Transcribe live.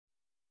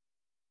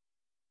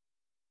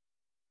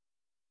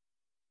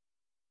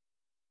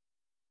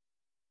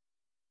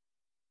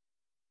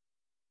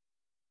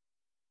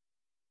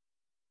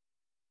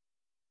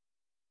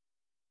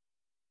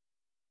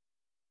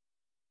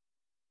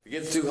If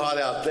it gets too hot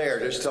out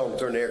there, just tell them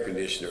to turn the air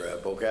conditioner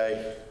up,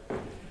 okay? I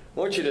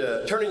want you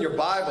to turn in your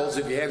Bibles,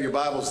 if you have your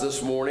Bibles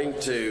this morning,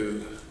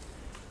 to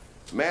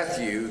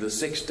Matthew, the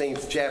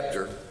 16th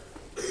chapter.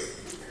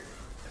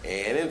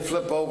 And then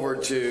flip over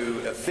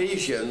to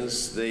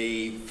Ephesians,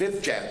 the 5th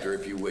chapter,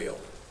 if you will.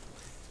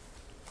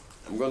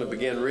 I'm going to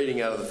begin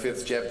reading out of the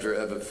 5th chapter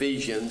of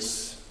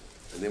Ephesians,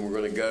 and then we're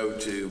going to go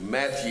to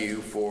Matthew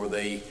for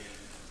the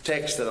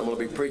text that I'm going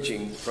to be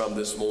preaching from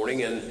this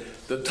morning. And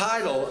the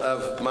title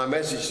of my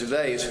message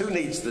today is Who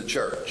Needs the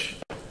Church?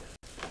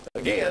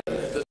 Again,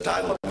 the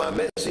title of my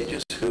message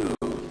is Who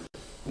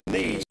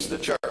Needs the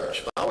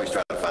Church? I always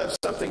try to find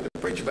something to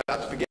preach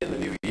about to begin the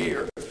new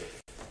year.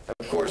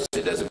 Of course,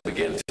 it doesn't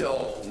begin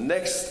until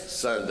next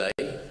Sunday.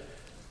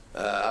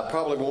 I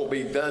probably won't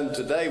be done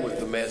today with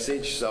the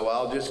message, so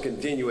I'll just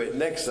continue it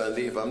next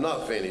Sunday if I'm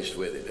not finished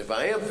with it. If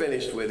I am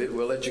finished with it,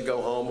 we'll let you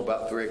go home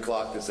about 3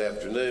 o'clock this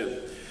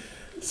afternoon.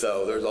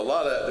 So there's a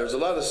lot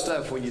of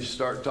stuff when you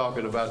start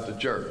talking about the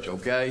church,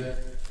 okay?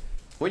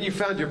 When you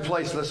found your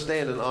place, let's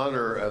stand in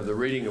honor of the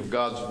reading of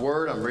God's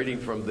Word. I'm reading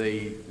from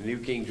the New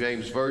King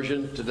James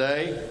Version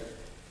today.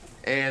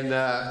 And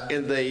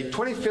in the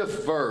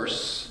 25th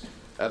verse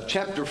of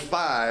chapter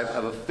 5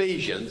 of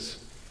Ephesians,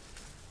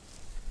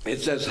 it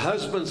says,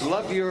 "Husbands,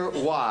 love your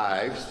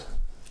wives,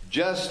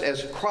 just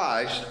as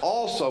Christ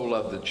also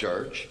loved the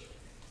church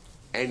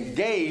and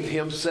gave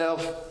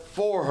himself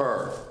for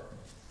her,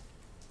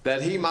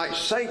 that he might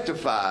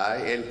sanctify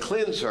and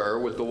cleanse her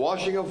with the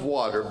washing of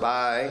water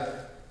by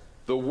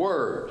the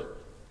word,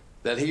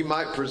 that he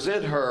might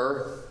present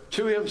her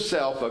to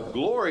himself a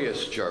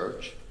glorious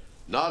church,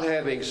 not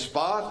having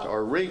spot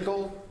or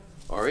wrinkle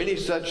or any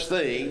such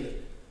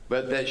thing,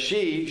 but that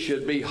she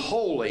should be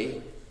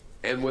holy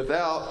and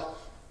without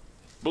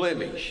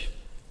blemish.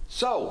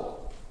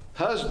 So,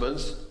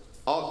 husbands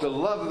ought to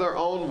love their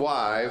own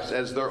wives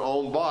as their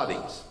own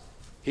bodies.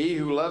 He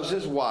who loves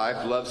his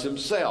wife loves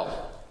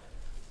himself.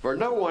 For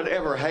no one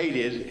ever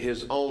hated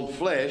his own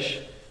flesh,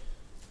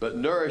 but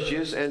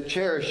nourishes and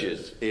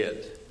cherishes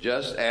it,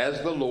 just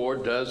as the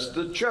Lord does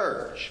the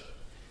church.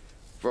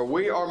 For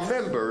we are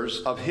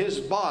members of his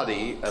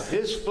body, of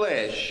his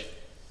flesh,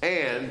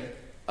 and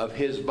of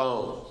his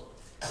bones."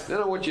 Then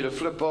I want you to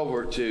flip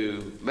over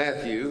to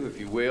Matthew,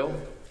 if you will.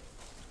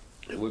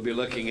 And we'll be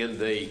looking in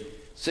the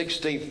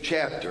 16th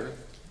chapter.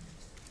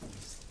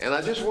 And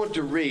I just want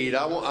to read.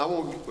 I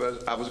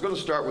was going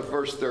to start with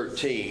verse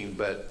 13,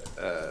 but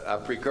I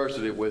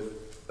precursored it with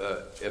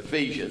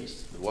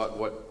Ephesians,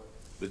 what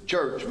the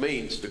church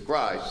means to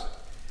Christ.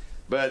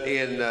 But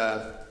in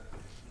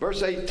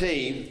verse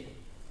 18,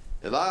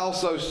 "And I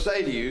also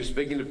say to you,"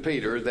 speaking to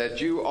Peter,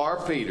 "that you are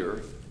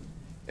Peter,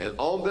 and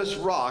on this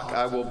rock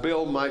I will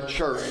build my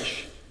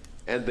church,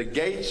 and the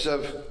gates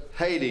of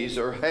Hades,"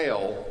 or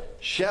hell,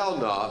 "shall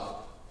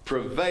not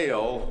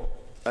prevail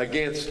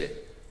against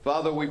it."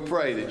 Father, we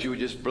pray that you would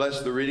just bless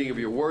the reading of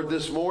your word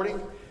this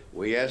morning.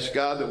 We ask,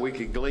 God, that we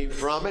could glean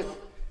from it.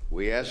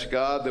 We ask,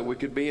 God, that we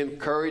could be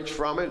encouraged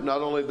from it.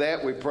 Not only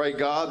that, we pray,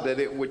 God, that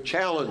it would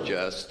challenge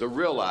us to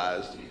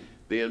realize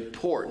the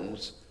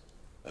importance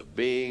of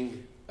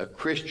being a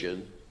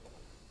Christian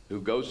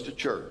who goes to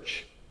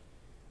church.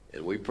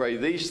 And we pray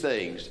these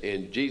things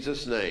in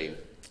Jesus' name.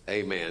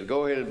 Amen.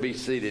 Go ahead and be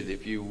seated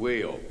if you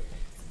will.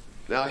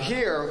 Now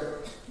here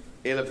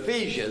in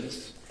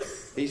Ephesians,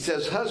 he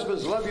says,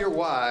 "Husbands, love your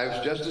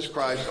wives just as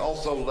Christ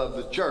also loved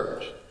the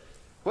church."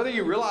 Whether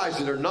you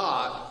realize it or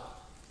not,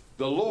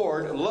 the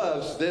Lord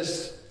loves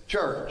this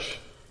church,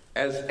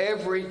 as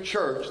every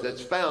church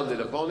that's founded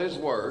upon his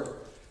word,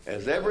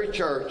 as every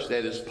church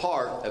that is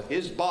part of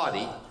his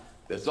body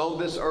that's on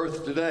this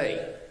earth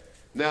today.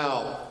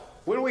 Now,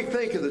 when we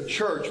think of the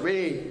church,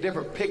 many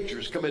different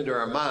pictures come into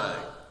our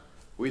mind.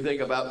 We think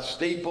about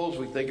steeples,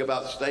 we think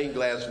about stained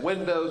glass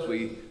windows,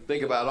 we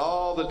think about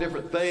all the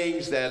different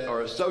things that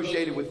are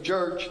associated with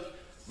church.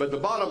 But the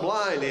bottom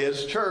line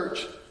is,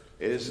 church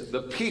is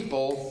the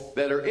people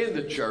that are in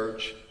the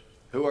church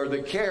who are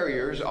the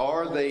carriers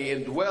or the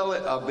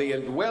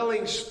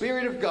indwelling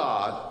Spirit of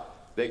God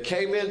that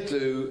came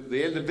into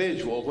the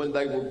individual when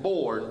they were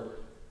born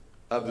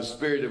of the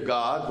Spirit of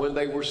God, when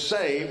they were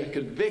saved,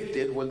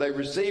 convicted, when they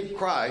received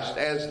Christ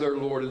as their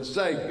Lord and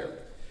Savior.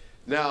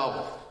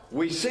 Now,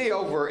 we see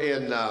over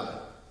in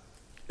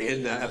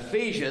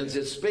Ephesians,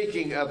 it's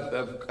speaking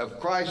of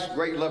Christ's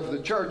great love for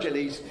the church, and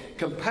he's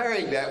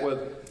comparing that with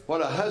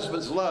what a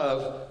husband's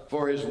love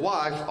for his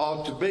wife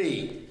ought to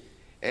be.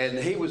 And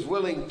he was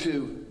willing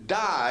to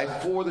die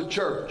for the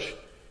church.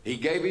 He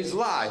gave his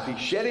life. He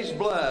shed his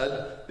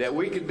blood that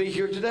we could be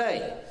here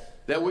today,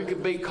 that we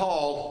could be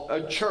called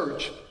a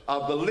church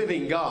of the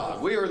living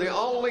God. We are the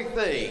only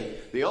thing,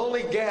 the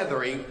only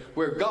gathering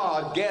where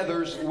God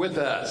gathers with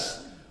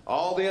us.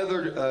 All the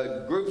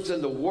other groups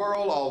in the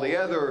world, all the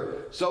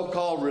other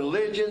so-called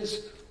religions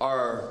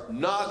are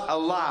not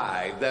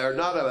alive. They're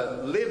not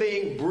a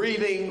living,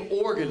 breathing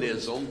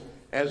organism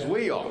as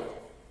we are.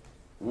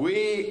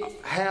 We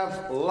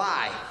have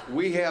life.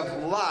 We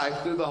have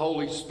life through the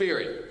Holy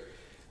Spirit.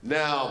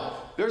 Now,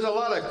 there's a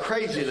lot of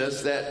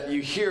craziness that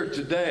you hear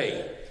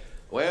today.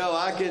 Well,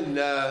 I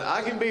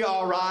can be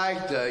all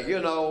right.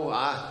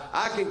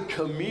 I can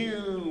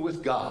commune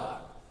with God.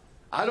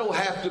 I don't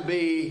have to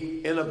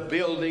be in a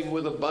building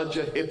with a bunch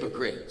of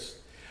hypocrites.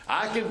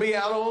 I can be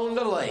out on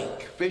the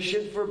lake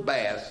fishing for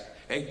bass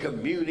and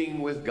communing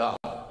with God.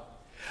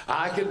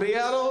 I can be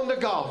out on the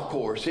golf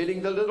course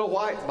hitting the little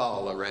white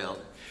ball around.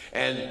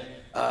 And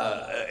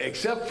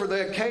except for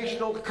the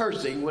occasional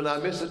cursing when I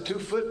miss a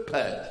 2-foot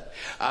putt,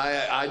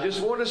 I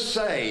just want to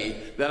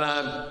say that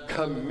I'm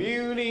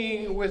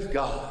communing with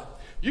God.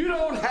 You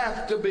don't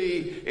have to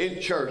be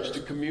in church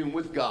to commune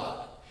with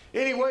God.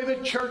 Anyway,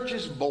 the church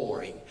is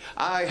boring.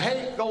 I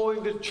hate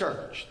going to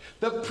church.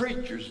 The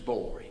preacher's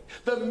boring.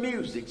 The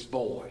music's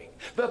boring.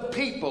 The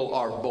people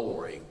are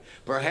boring.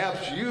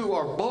 Perhaps you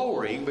are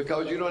boring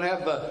because you don't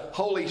have the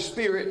Holy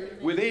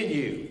Spirit within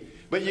you.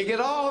 But you get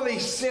all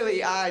these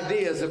silly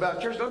ideas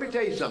about church. Let me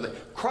tell you something.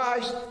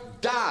 Christ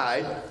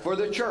died for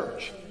the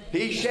church.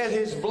 He shed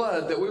his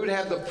blood that we would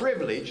have the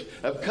privilege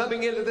of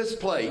coming into this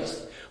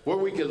place where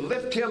we could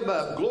lift him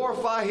up,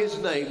 glorify his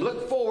name,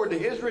 look forward to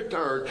his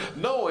return,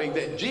 knowing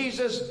that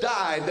Jesus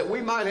died that we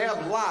might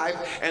have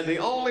life, and the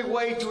only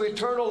way to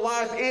eternal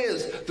life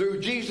is through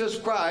Jesus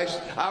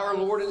Christ, our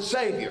Lord and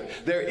Savior.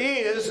 There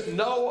is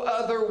no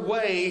other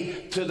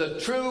way to the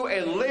true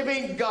and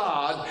living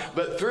God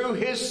but through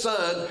his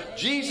Son,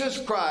 Jesus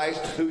Christ,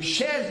 who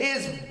shed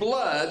his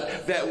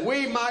blood that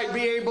we might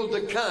be able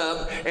to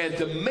come and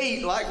to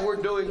meet like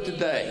we're doing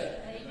today.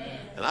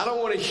 And I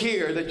don't want to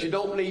hear that you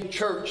don't need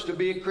church to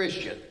be a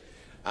Christian.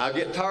 I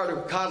get tired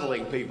of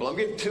coddling people. I'm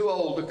getting too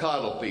old to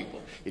coddle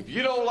people. If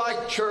you don't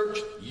like church,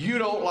 you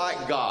don't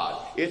like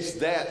God. It's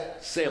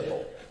that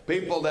simple.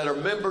 People that are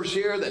members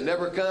here that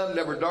never come,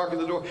 never darken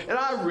the door. And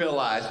I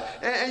realize,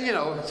 and you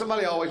know,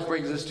 somebody always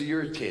brings this to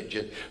your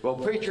attention. Well,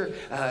 preacher,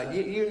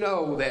 you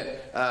know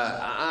that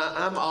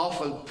I'm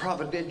often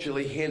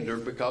providentially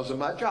hindered because of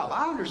my job.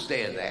 I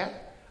understand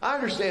that. I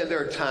understand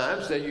there are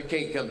times that you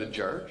can't come to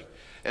church.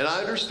 And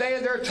I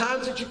understand there are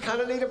times that you kind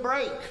of need a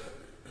break.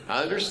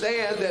 I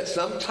understand that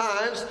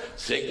sometimes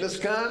sickness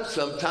comes,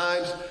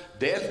 sometimes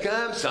death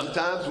comes,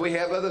 sometimes we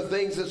have other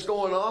things that's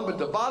going on. But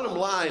the bottom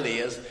line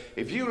is,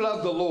 if you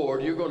love the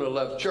Lord, you're going to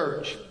love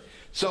church.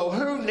 So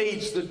who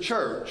needs the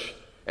church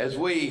as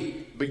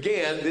we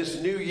begin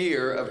this new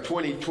year of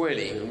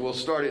 2020? And we'll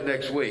start it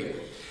next week.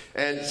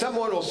 And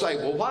someone will say,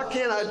 well, why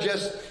can't I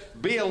just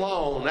be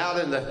alone out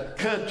in the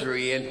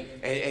country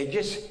and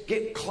just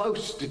get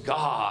close to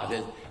God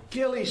and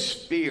feel his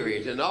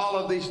Spirit and all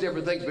of these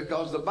different things?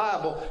 Because the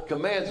Bible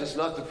commands us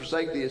not to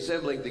forsake the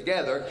assembling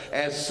together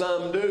as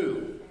some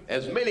do,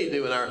 as many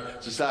do in our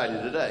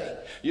society today.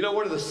 You know,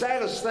 one of the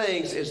saddest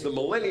things is the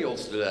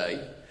millennials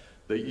today,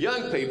 the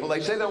young people, they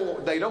say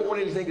they don't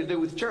want anything to do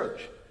with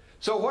church.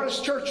 So what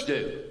does church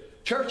do?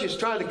 Church is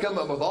trying to come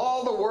up with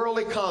all the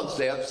worldly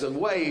concepts and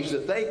ways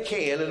that they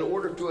can in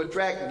order to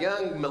attract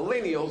young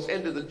millennials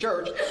into the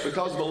church,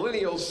 because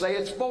millennials say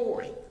it's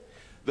boring.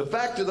 The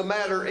fact of the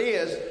matter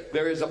is,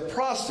 there is a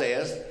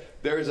process,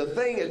 there is a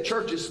thing a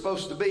church is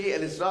supposed to be,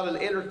 and it's not an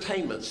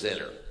entertainment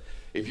center.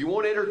 If you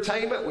want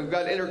entertainment, we've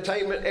got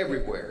entertainment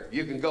everywhere.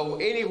 You can go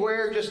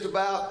anywhere, just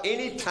about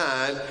any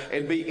time,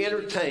 and be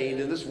entertained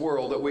in this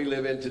world that we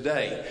live in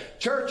today.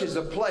 Church is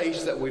a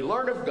place that we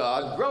learn of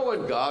God, grow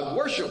in God,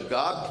 worship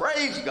God,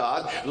 praise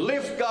God,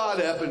 lift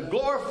God up, and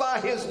glorify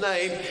his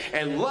name,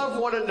 and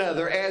love one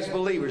another as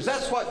believers.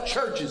 That's what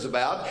church is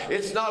about.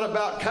 It's not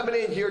about coming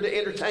in here to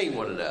entertain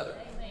one another.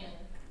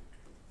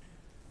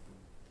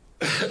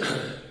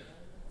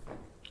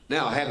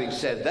 Now, having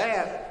said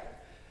that,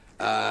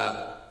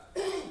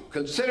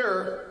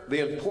 consider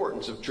the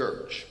importance of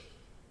church.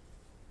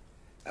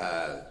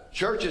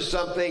 Church is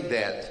something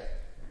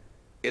that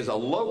is a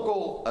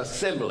local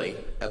assembly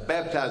of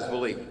baptized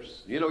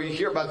believers. You know, you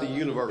hear about the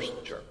universal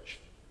church.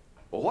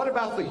 Well, what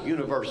about the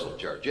universal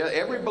church? Yeah,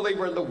 every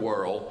believer in the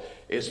world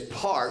is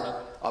part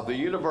of the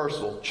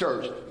universal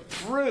church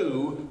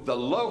through the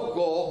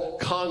local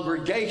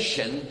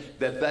congregation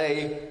that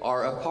they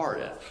are a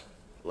part of.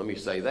 Let me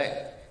say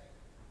that.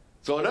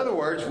 So in other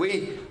words,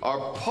 we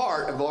are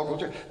part of the local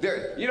church.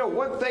 You know,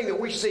 one thing that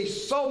we see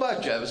so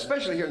much of,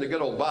 especially here in the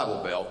good old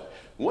Bible Belt,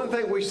 one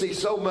thing we see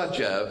so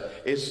much of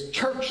is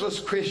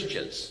churchless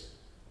Christians.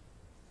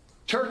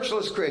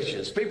 Churchless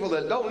Christians, people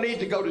that don't need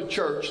to go to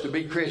church to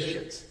be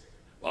Christians.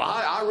 Well,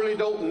 I really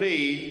don't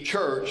need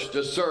church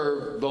to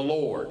serve the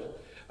Lord.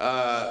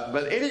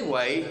 But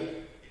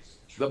anyway,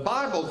 the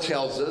Bible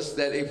tells us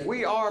that if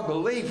we are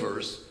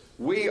believers,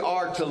 we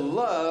are to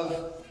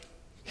love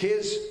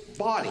his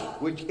body,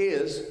 which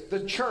is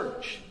the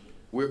church.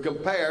 We're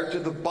compared to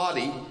the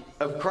body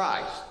of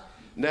Christ.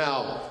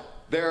 Now,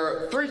 there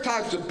are three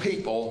types of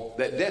people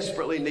that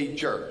desperately need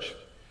church.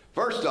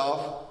 First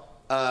off,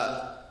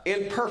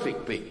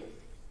 imperfect people.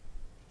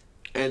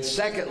 And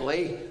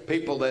secondly,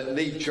 people that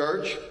need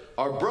church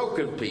are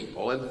broken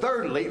people. And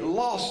thirdly,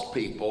 lost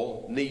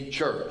people need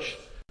church.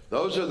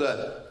 Those are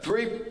the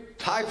three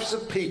types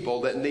of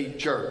people that need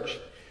church.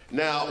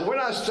 Now, when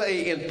I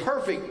say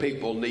imperfect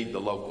people need the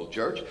local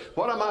church,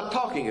 what am I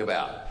talking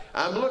about?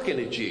 I'm looking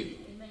at you.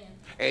 Amen.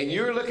 and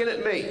you're looking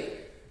at me.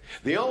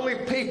 The only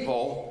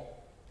people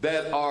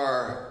that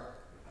are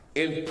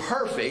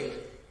imperfect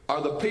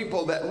are the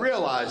people that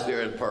realize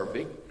they're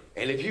imperfect.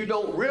 And if you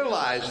don't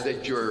realize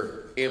that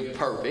you're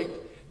imperfect,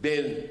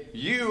 then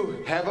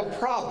you have a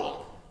problem.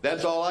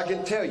 That's all I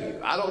can tell you.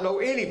 I don't know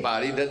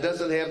anybody that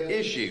doesn't have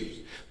issues.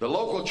 The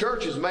local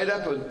church is made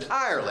up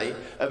entirely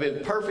of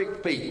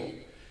imperfect people.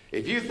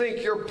 If you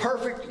think you're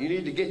perfect, you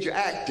need to get your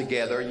act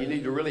together, and you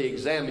need to really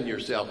examine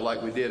yourself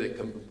like we did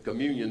at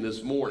communion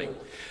this morning.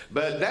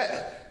 But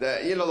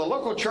the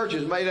local church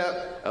is made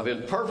up of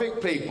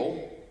imperfect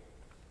people,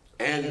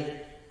 and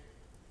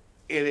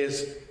it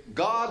is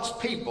God's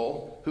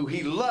people who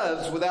he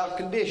loves without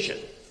condition.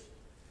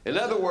 In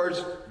other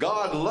words,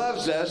 God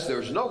loves us.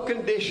 There's no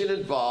condition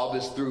involved.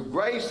 It's through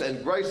grace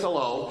and grace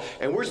alone,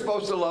 and we're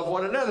supposed to love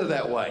one another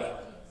that way.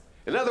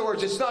 In other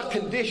words, it's not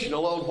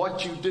conditional on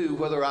what you do,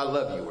 whether I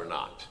love you or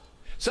not.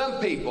 Some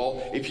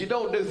people, if you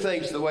don't do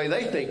things the way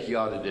they think you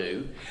ought to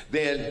do,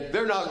 then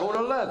they're not going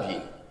to love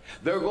you.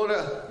 They're going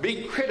to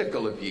be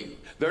critical of you.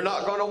 They're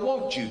not going to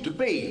want you to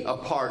be a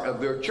part of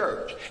their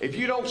church. If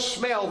you don't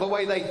smell the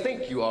way they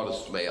think you ought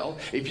to smell,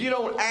 if you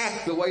don't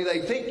act the way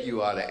they think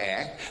you ought to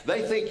act,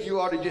 they think you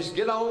ought to just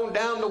get on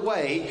down the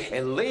way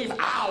and leave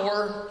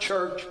our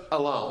church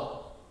alone.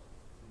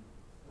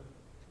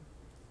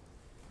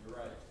 You're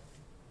right.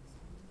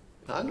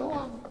 I know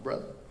I'm right,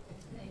 brother.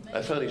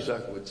 As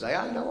Honeysuckle would say,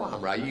 I know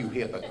I'm right. You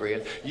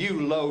hypocrite.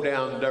 You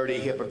low-down, dirty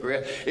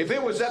hypocrite. If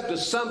it was up to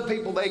some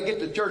people, they'd get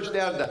the church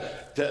down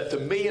to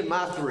me and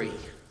my three.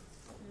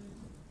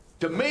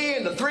 To me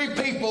and the three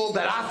people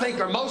that I think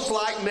are most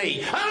like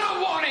me. I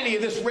don't want any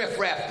of this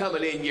riffraff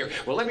coming in here.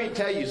 Well, let me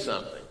tell you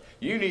something.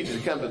 You need to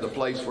come to the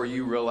place where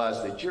you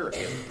realize that you're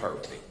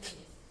imperfect.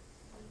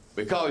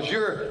 Because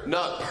you're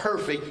not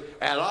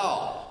perfect at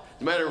all.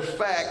 As a matter of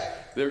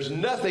fact, there's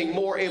nothing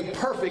more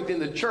imperfect in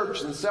the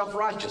church than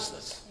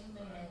self-righteousness.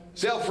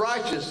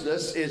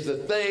 Self-righteousness is the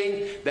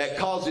thing that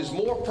causes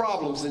more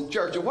problems in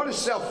church. And what is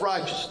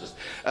self-righteousness?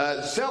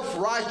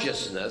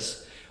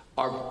 Self-righteousness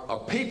are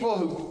people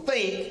who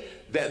think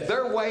that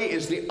their way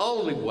is the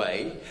only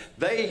way.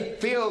 They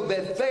feel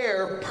that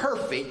they're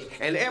perfect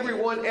and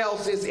everyone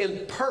else is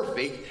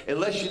imperfect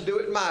unless you do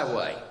it my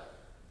way.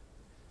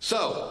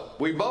 So,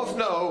 we both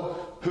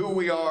know who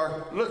we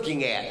are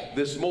looking at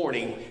this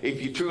morning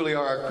if you truly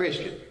are a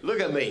Christian. Look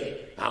at me.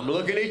 I'm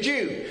looking at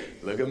you.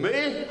 Look at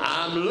me.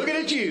 I'm looking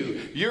at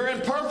you. You're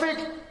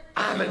imperfect.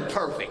 I'm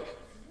imperfect.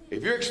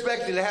 If you're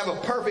expecting to have a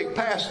perfect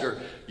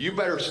pastor, you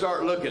better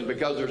start looking,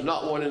 because there's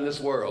not one in this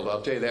world.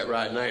 I'll tell you that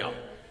right now.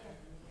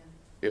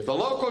 If the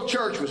local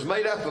church was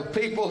made up of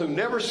people who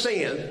never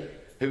sinned,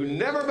 who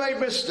never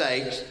made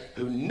mistakes,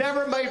 who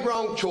never made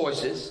wrong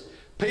choices,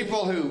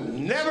 people who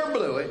never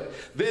blew it,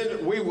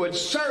 then we would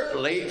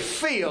certainly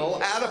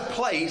feel out of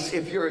place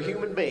if you're a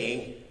human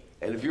being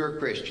and if you're a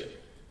Christian.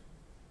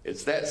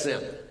 It's that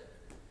simple.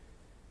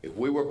 If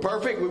we were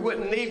perfect, we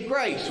wouldn't need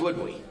grace,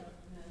 would we?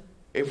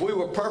 If we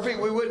were perfect,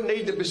 we wouldn't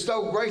need to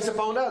bestow grace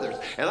upon others.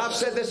 And I've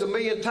said this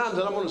 1,000,000 times,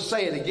 and I'm going to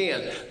say it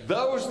again.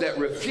 Those that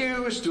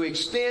refuse to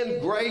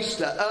extend grace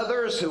to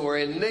others who are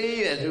in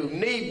need and who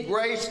need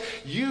grace,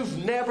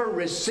 you've never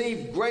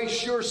received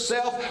grace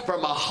yourself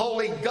from a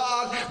holy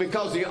God,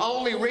 because the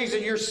only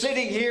reason you're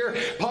sitting here,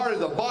 part of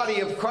the body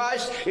of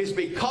Christ, is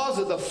because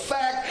of the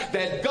fact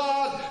that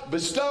God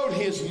bestowed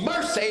his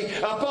mercy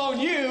upon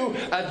you,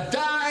 a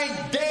dying,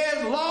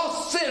 dead,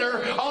 lost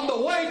sinner on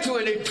the way to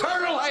an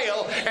eternal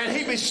hell, and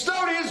he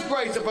bestowed his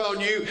grace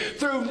upon you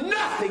through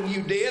nothing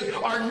you did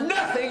or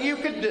nothing you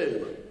could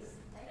do.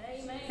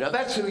 Amen. Now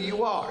that's who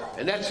you are,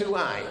 and that's who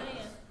I am.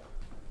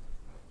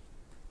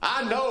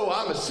 I know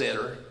I'm a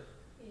sinner.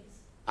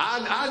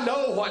 I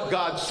know what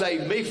God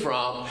saved me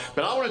from,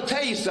 but I want to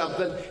tell you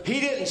something. He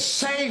didn't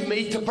save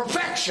me to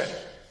perfection.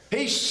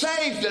 He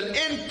saved an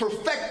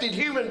imperfected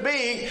human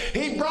being.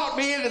 He brought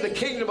me into the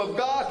kingdom of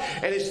God,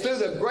 and it's through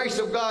the grace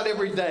of God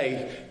every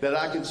day that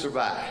I can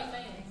survive.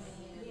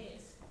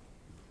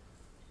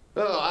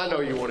 Oh, I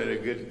know you wanted a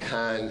good,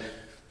 kind,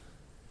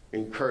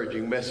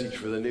 encouraging message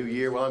for the new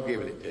year. Well, I'm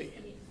giving it to you.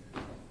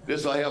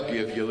 This will help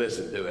you if you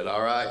listen to it,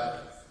 all right?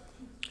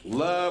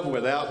 Love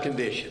without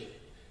condition.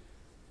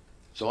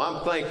 So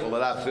I'm thankful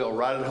that I feel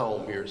right at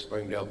home here at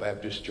Springdale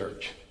Baptist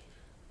Church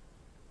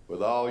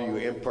with all you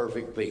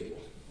imperfect people.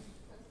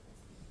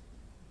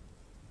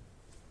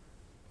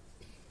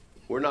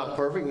 We're not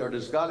perfect, nor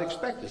does God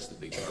expect us to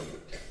be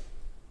perfect.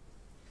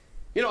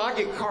 You know, I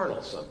get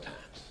carnal sometimes.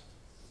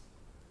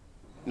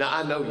 Now,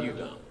 I know you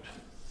don't.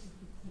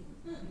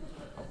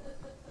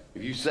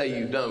 If you say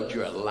you don't,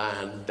 you're a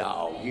lying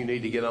dog. You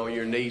need to get on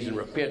your knees and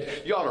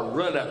repent. You ought to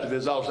run up to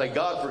this altar and say,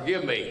 God,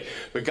 forgive me,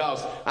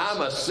 because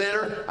I'm a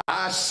sinner.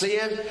 I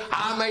sin.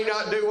 I may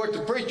not do what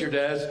the preacher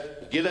does.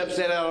 Get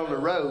upset out on the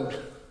road.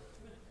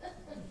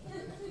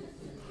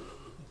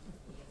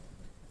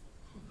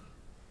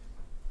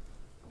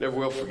 Never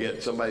will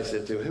forget, somebody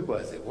said to me, who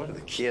was it? One of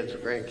the kids or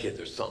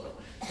grandkids or something.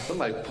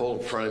 Somebody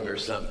pulled in front of me or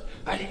something.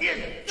 I said,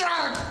 get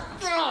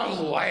out of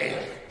the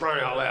way.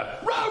 Running all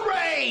out. Road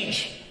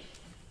rage!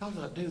 I'll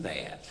not do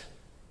that.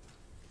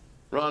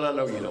 Ron, I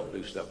know you don't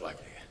do stuff like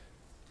that.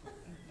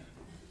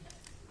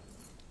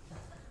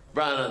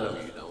 Brian, I know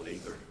you don't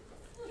either.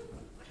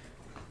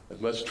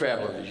 As much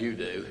traveling as you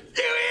do. You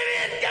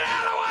idiot! Get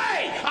out of the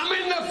way!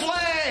 I'm in the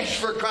flesh,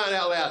 for crying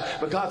out loud.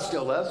 But God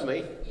still loves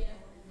me.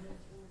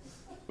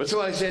 But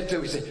somebody said to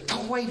me, he said,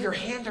 don't wave your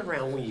hand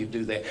around when you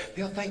do that.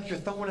 They'll think you're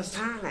throwing a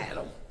sign at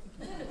them.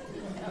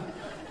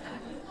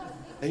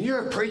 And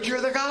you're a preacher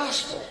of the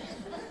gospel.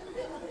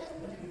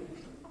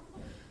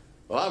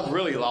 Well, I've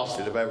really lost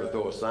it if I ever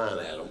throw a sign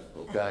at them,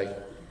 okay?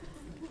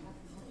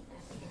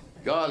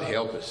 God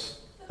help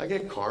us. I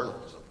get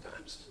carnal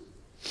sometimes.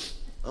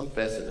 I'm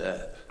fessing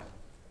up.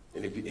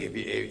 And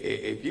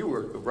if you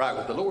were right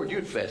with the Lord,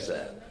 you'd fess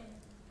up.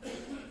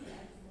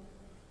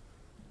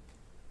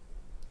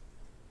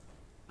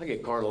 I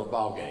get carnal at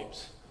ball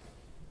games.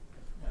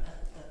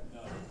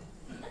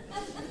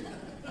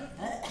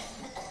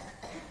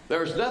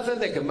 There's nothing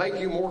that can make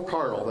you more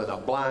carnal than a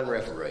blind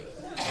referee.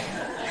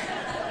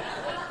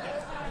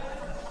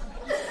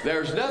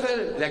 There's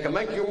nothing that can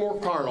make you more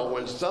carnal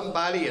when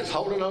somebody is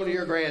holding on to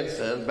your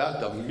grandson,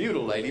 about to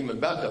mutilate him,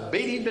 about to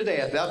beat him to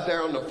death out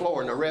there on the floor,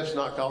 and the ref's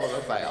not calling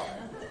a foul.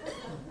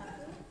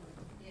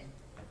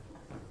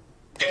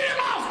 Get him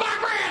off my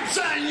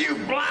grandson, you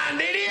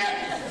blind idiot!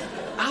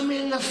 I'm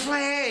in the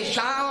flesh.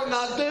 I ought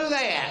not do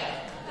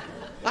that.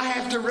 I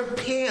have to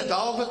repent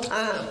all the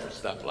time for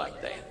stuff like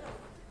that.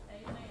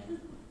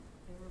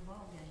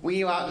 Well,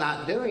 you ought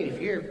not do it.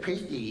 If you're a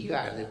preacher, you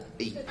ought to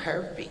be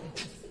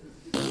perfect.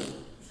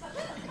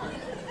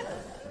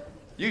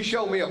 You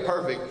show me a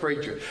perfect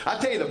preacher. I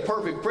tell you, the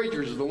perfect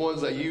preachers are the ones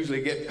that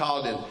usually get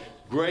caught in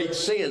great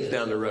sins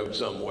down the road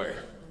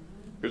somewhere,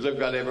 because they've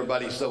got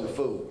everybody so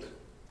fooled.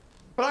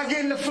 But I get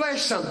in the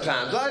flesh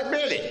sometimes. I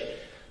admit it.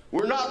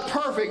 We're not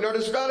perfect, nor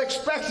does God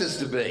expect us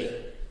to be.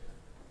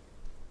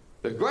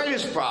 The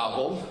greatest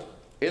problem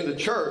in the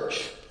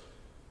church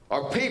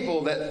are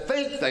people that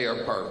think they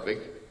are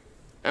perfect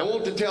and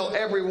want to tell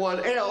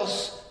everyone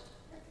else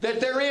that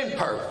they're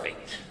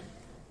imperfect.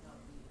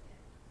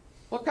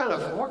 What kind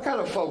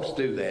of folks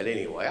do that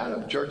anyway? I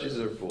know churches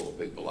that are full of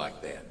people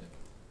like that.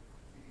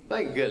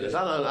 Thank goodness.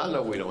 I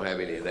know we don't have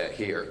any of that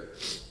here,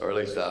 or at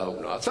least I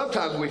hope not.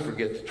 Sometimes we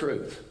forget the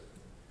truth.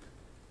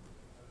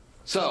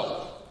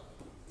 So,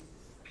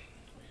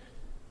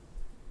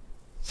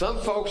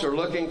 some folks are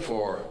looking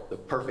for the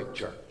perfect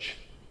church.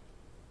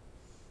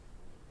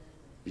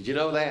 Did you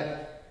know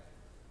that?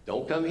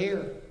 Don't come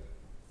here.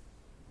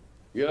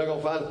 You're not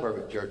going to find a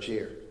perfect church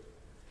here.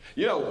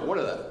 You know, one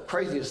of the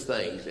craziest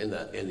things in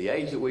the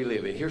age that we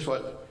live in, here's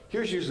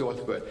usually what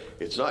the question.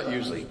 It's not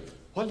usually,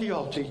 what do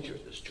y'all teach here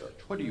at this church?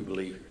 What do you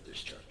believe here at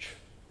this church?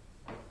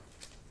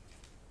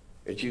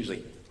 It's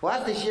usually,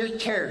 what does your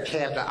church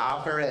have to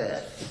offer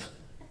us?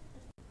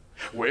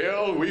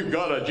 Well, we've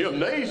got a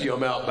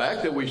gymnasium out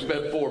back that we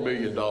spent $4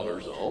 million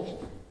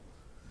on.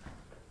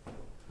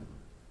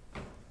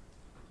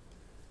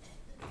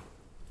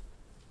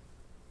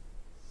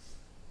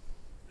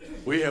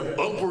 We have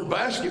upward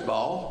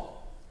basketball,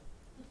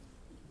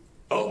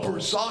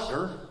 upward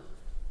soccer,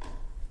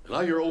 and now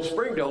your old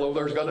Springdale over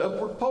there's got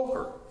upward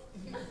poker,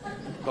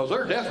 because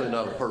they're definitely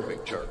not a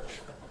perfect church.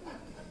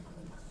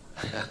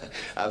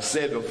 I've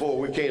said before,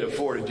 we can't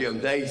afford a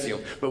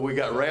gymnasium, but we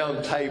got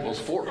round tables,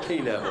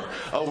 14 of them,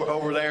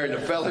 over there in the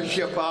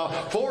fellowship hall.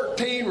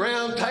 14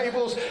 round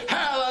tables.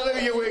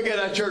 Hallelujah, we get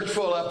a church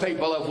full of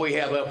people if we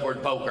have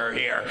upward poker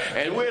here.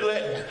 And we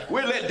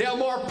let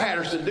Delmar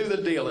Patterson do the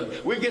dealing.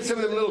 We get some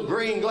of them little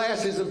green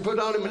glasses and put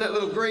on him in that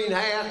little green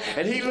hat,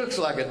 and he looks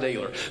like a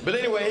dealer. But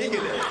anyway, he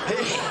can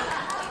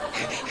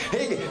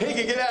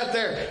get out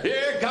there,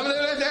 yeah, come in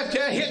there,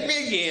 hit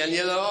me again,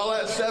 you know, all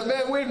that stuff.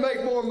 Man, we'd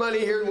make more money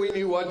here than we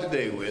knew what to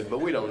do with, but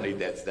we don't need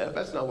that stuff.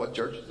 That's not what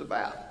church is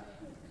about.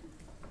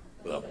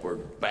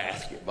 Upward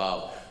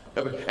basketball.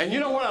 And you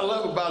know what I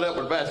love about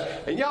upward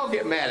basketball? And y'all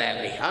get mad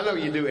at me. I know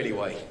you do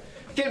anyway.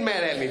 Get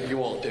mad at me if you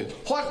want to.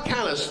 What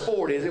kind of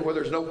sport is it where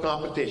there's no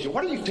competition?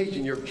 What are you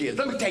teaching your kids?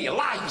 Let me tell you,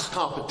 life is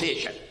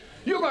competition.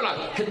 You're going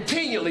to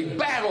continually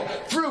battle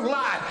through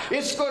life.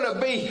 It's going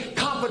to be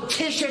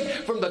competition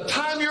from the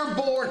time you're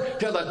born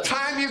till the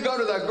time you go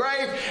to the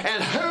grave.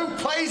 And who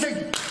plays a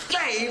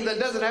game that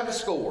doesn't have a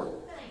score?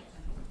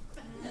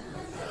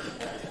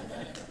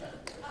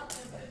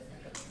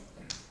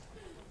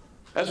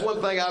 That's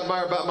one thing I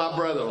admire about my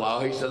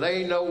brother-in-law. He said, there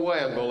ain't no way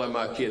I'm going to let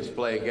my kids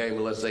play a game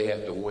unless they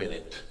have to win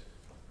it.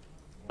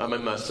 I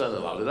mean, my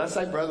son-in-law. Did I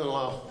say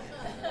brother-in-law?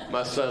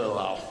 My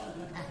son-in-law.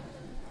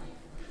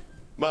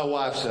 My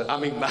wife's,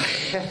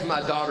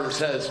 my daughter's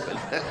husband.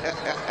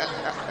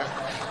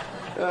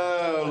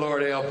 Oh,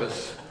 Lord help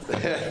us.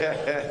 But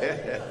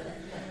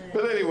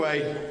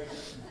anyway,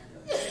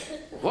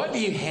 what do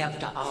you have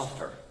to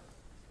offer?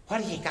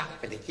 What do you got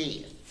for the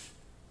kids?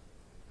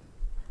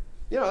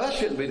 You know, that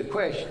shouldn't be the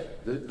question.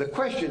 The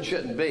question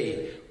shouldn't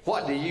be,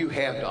 what do you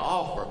have to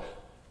offer?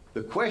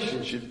 The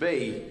question should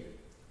be,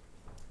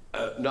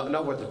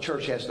 not what the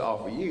church has to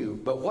offer you,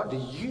 but what do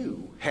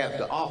you have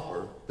to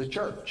offer the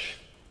church?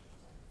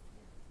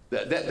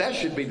 That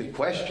should be the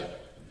question.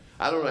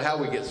 I don't know how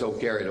we get so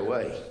carried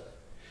away.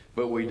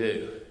 but we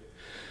do.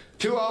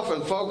 Too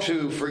often, folks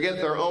who forget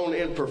their own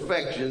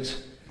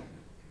imperfections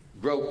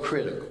grow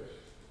critical.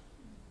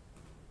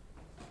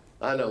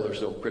 I know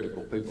there's no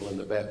critical people in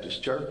the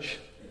Baptist church.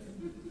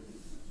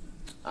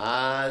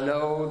 I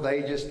know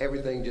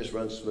everything just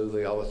runs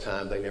smoothly all the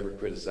time. They never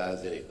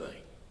criticize anything.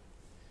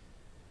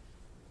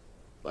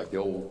 Like the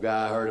old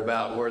guy I heard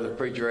about where the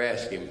preacher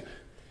asked him,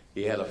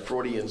 he had a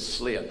Freudian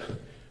slip.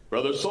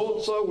 Brother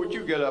so-and-so, would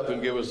you get up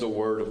and give us a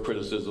word of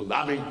criticism?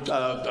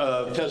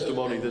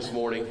 Testimony this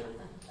morning.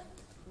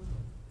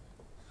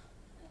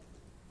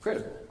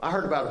 Critical. I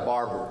heard about a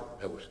barber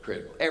that was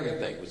critical.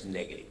 Everything was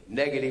negative.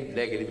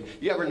 Negative.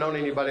 You ever known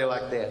anybody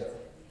like that?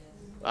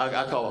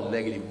 I call them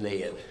Negative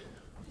Ned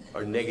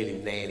or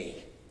Negative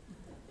Nanny.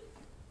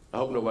 I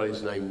hope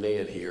nobody's named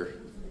Ned here.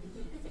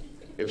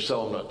 If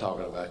so, I'm not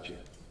talking about you.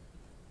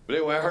 But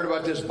anyway, I heard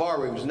about this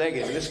barber. He was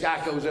negative. And this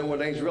guy goes in one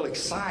day. He's really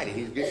excited.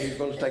 He's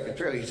going to take a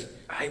trip. He said,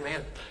 hey,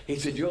 man. He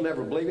said, you'll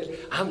never believe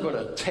it. I'm going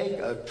to take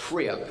a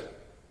trip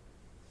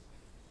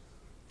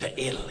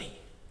to Italy.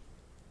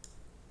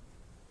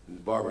 And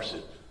the barber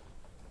said,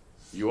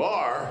 you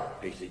are?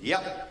 He said,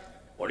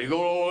 yep. What are you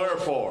going over there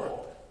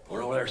for?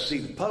 Going over there to see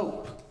the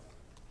Pope.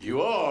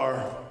 You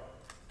are?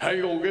 How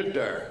you going to get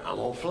there? I'm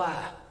going to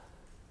fly.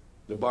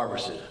 The barber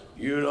said,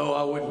 you know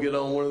I wouldn't get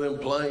on one of them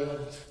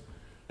planes.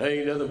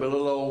 Ain't nothing but a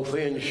little old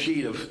thin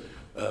sheet of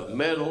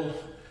metal,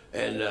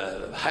 and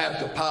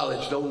half the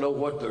pilots don't know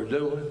what they're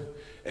doing,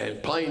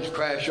 and planes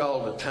crash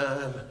all the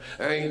time.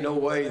 There ain't no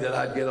way that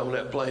I'd get on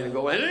that plane and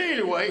go. And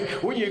anyway,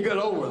 when you get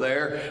over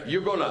there,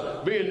 you're going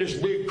to be in this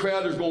big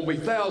crowd. There's going to be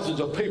thousands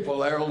of people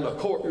there on the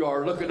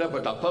courtyard looking up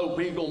at the Pope.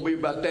 He's going to be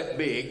about that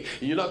big,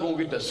 and you're not going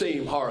to get to see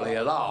him hardly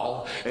at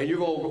all, and you're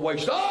going to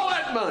waste all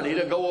that money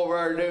to go over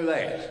there and do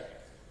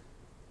that.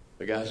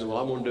 The guy said, well,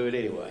 I'm going to do it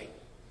anyway.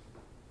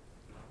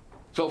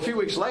 So a few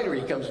weeks later,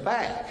 he comes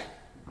back.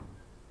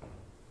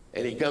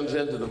 And he comes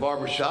into the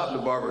barber shop, and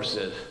the barber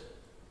said,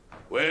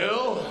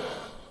 well,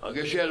 I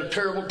guess you had a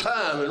terrible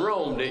time in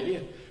Rome, didn't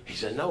you? He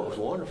said, no, it was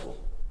wonderful.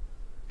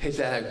 He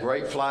said, I had a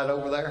great flight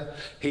over there.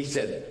 He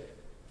said,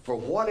 for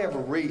whatever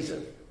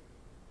reason,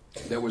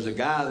 there was a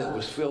guy that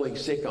was feeling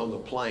sick on the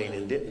plane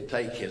and didn't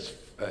take his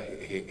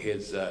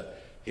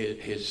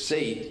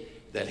seat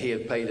that he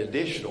had paid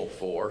additional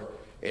for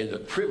in the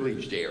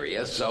privileged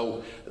area.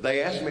 So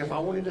they asked me if I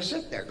wanted to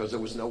sit there because there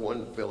was no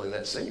one filling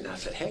that seat. And I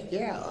said, heck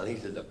yeah. And he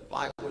said, the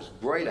flight was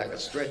great. I could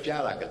stretch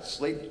out. I could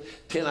sleep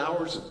 10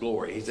 hours of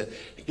glory. He said,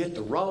 get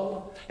the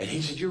roll. And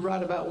he said, you're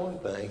right about one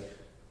thing.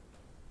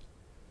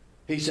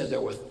 He said,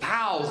 there were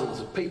thousands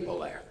of people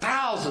there.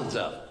 Thousands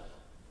of them.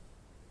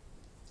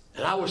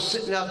 And I was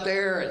sitting out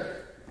there, and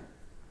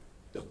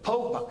the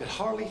Pope, I could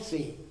hardly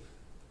see him.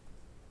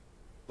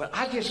 But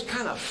I just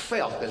kind of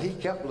felt that he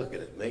kept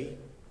looking at me.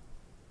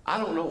 I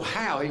don't know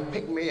how he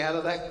picked me out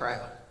of that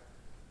crowd.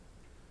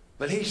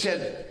 But he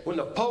said, when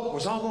the Pope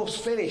was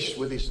almost finished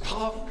with his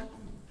talk,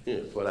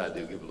 that's what I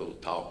do, give a little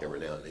talk every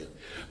now and then.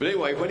 But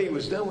anyway, when he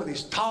was done with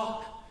his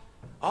talk,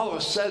 all of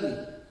a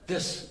sudden,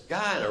 this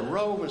guy in a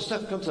robe and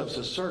stuff comes up and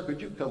says, sir, could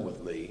you come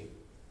with me?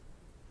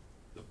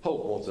 The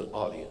Pope wants an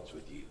audience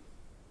with you.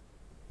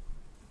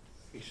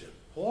 He said,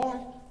 what?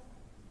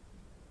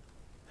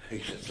 He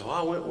said, so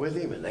I went with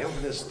him, and they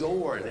opened this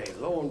door, and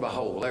lo and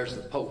behold, there's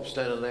the Pope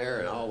standing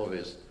there in all of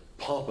his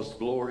pompous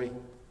glory.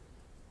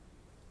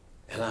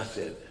 And I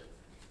said,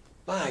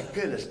 my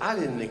goodness, I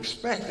didn't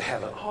expect to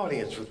have an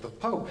audience with the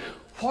Pope.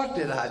 What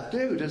did I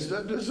do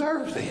to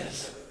deserve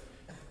this?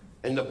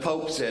 And the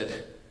Pope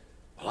said,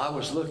 well, I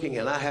was looking,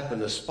 and I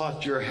happened to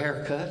spot your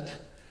haircut.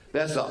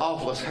 That's the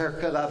awfulest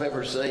haircut I've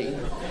ever seen.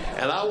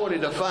 And I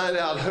wanted to find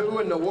out who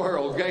in the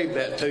world gave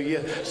that to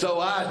you, so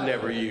I'd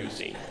never use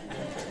him.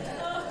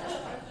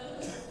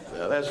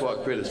 Now, that's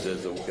what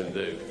criticism can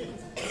do.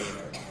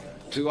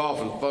 Too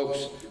often,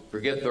 folks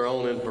forget their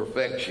own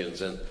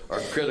imperfections and are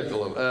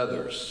critical of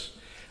others.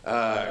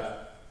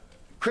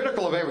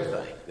 Critical of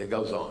everything that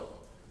goes on.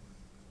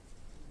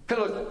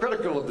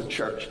 Critical of the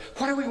church.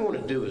 What do we want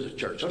to do as a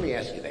church? Let me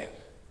ask you that.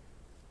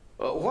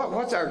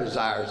 What's our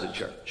desire as a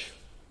church?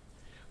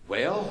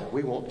 Well,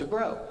 we want to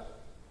grow.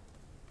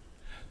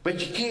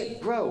 But you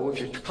can't grow if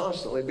you're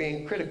constantly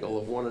being critical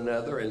of one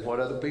another and what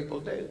other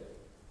people do.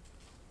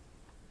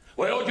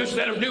 Well, just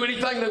let them do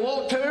anything they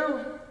want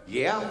to.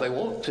 Yeah, they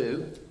want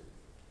to.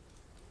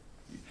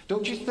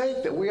 Don't you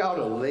think that we ought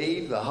to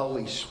leave the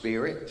Holy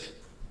Spirit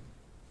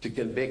to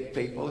convict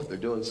people if they're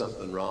doing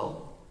something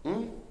wrong?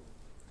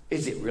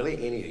 Is it really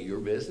any of your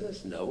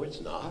business? No,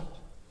 it's not.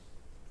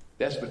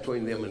 That's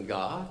between them and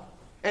God.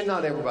 And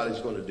not everybody's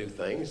going to do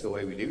things the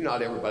way we do.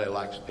 Not everybody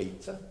likes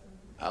pizza.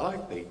 I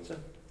like pizza.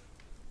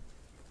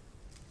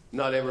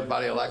 Not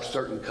everybody likes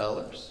certain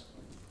colors.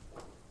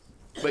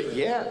 But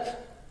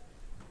yet,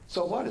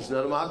 so what? It's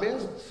none of my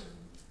business.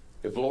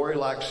 If Lori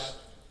likes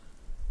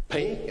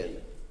pink and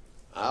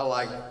I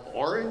like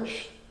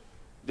orange,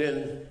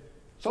 then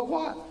so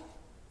what?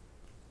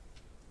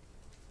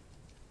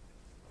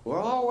 We're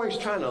always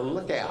trying to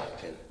look out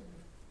and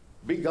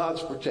be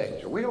God's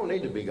protector. We don't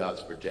need to be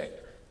God's protector.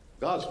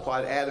 God's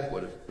quite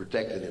adequate at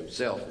protecting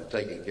himself and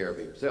taking care of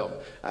himself.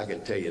 I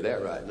can tell you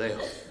that right now.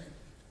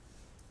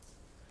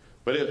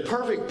 But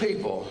imperfect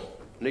people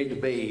need to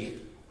be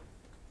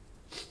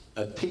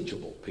a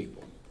teachable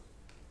people.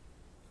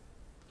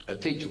 A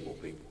teachable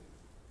people.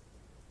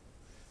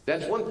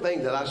 That's one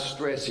thing that I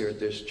stress here at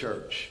this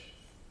church.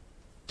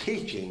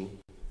 Teaching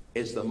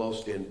is the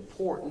most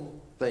important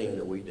thing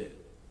that we do.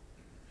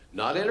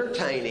 Not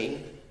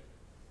entertaining,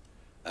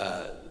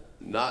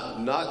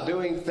 not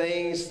doing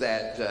things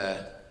that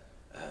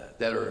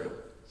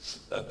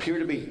appear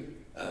to be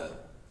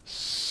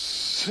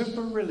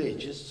super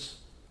religious,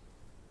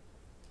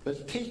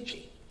 but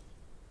teaching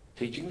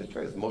the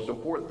truth. The most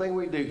important thing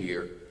we do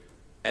here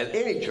at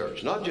any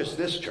church, not just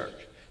this church.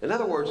 In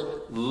other words,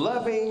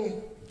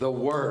 loving the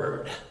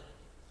Word.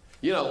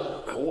 You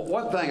know,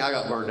 one thing I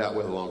got burned out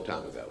with a long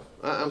time ago.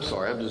 I'm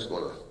sorry, I'm just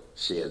going to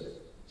shed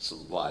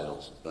some light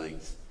on some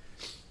things.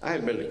 I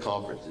hadn't been to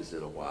conferences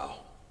in a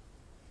while.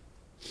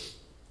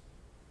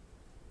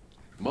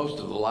 Most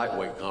of the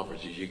lightweight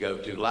conferences you go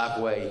to,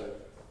 Lifeway,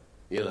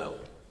 you know.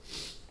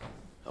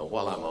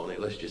 While I'm on it,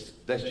 let's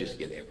just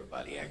get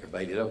everybody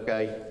aggravated,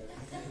 okay?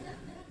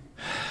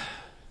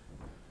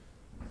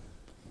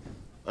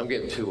 I'm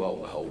getting too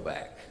old to hold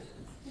back.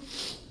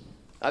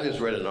 I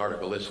just read an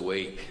article this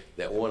week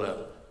that one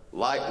of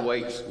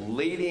Lightweight's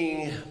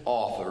leading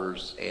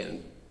authors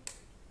and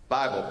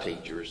Bible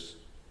teachers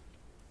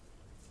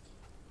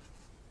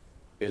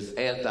is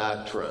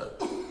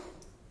anti-Trump.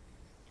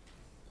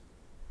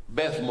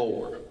 Beth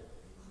Moore.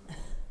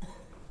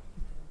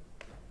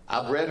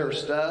 I've read her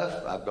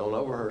stuff. I've gone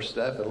over her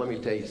stuff, and let me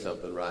tell you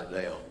something right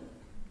now.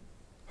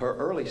 Her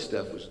early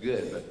stuff was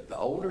good, but the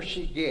older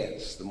she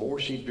gets, the more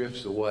she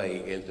drifts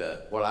away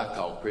into what I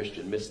call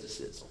Christian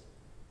mysticism.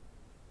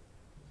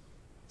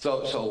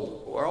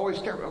 So we're always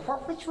careful.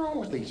 What's wrong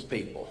with these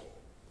people?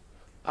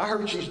 I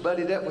heard she's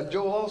buddied up with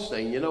Joel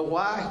Osteen. You know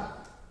why?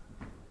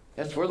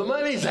 That's where the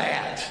money's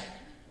at.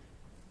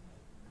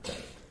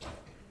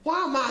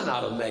 Why am I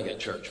not a mega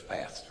church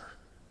pastor?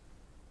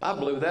 I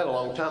blew that a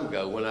long time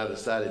ago when I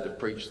decided to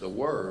preach the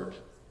Word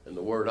and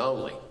the Word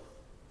only.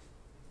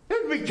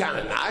 It'd be kind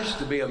of nice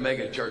to be a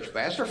mega church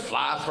pastor,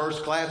 fly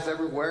first class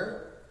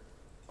everywhere,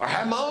 or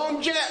have my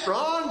own jet,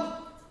 Ron.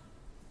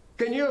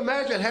 Can you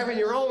imagine having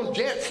your own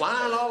jet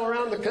flying all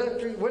around the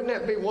country? Wouldn't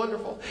that be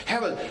wonderful?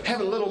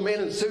 Having little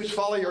men in suits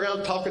follow you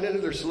around talking into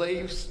their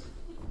sleeves?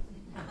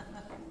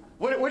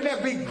 Wouldn't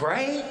that be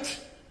great?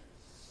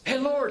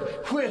 And Lord,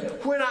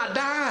 when I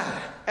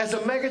die as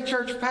a mega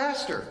church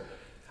pastor,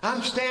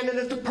 I'm standing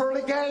at the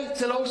pearly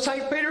gates and old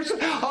St. Peter's,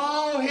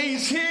 oh,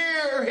 he's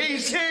here,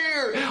 he's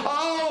here,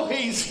 oh,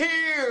 he's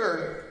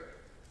here.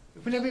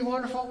 Wouldn't that be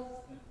wonderful?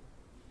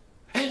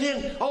 And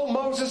then, oh,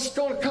 Moses is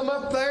going to come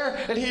up there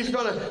and he's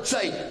going to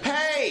say,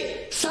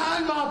 hey,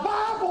 sign my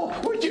Bible.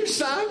 Would you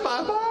sign my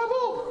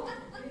Bible?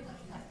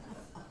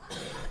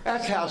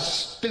 That's how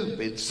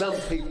stupid some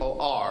people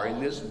are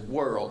in this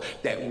world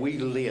that we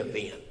live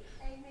in.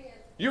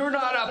 You're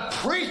not a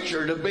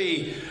preacher to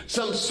be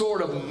some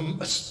sort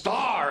of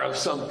star of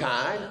some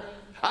kind.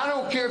 I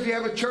don't care if you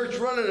have a church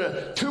running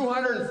to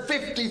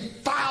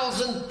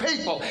 250,000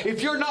 people.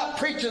 If you're not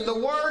preaching the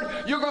Word,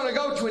 you're going to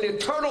go to an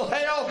eternal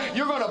hell.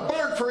 You're going to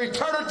burn for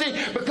eternity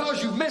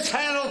because you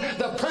mishandled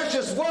the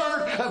precious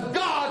Word of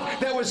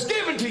God that was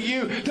given to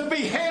you to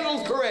be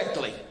handled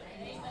correctly.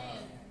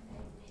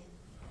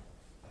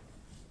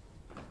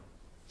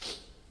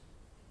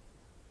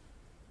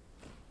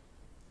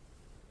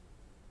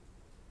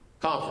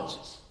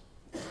 Conferences.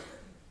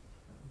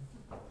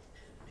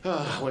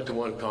 I went to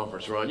one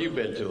conference, Ron. You've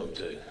been to them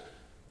too.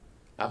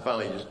 I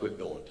finally just quit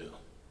going to them.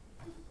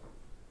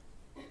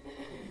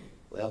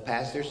 Well,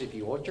 pastors, if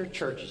you want your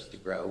churches to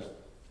grow,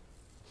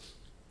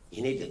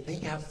 you need to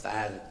think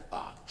outside of the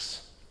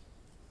box.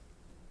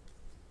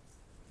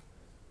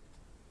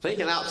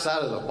 Thinking outside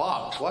of the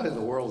box, what in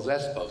the world is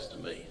that supposed to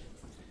mean?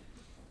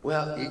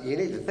 Well, you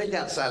need to think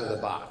outside of the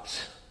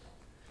box.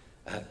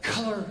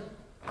 Color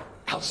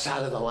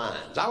outside of the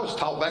lines. I was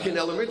taught back in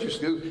elementary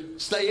school,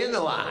 stay in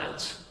the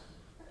lines.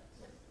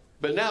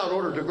 But now in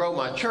order to grow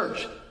my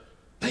church,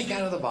 think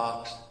out of the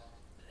box,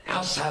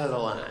 outside of the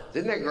lines.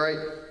 Isn't that great?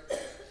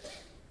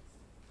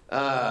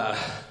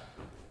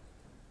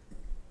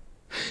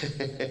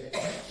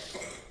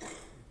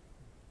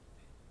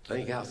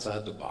 Think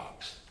outside the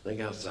box.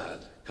 Think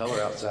outside, color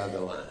outside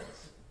the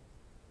lines.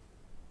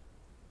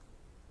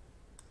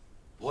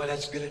 Boy,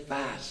 that's good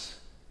advice.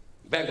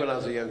 Back when I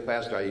was a young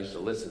pastor, I used to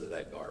listen to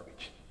that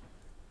garbage.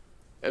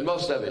 And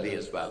most of it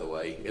is, by the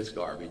way, it's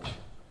garbage.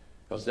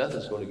 Because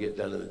nothing's going to get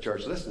done in the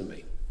church. Listen to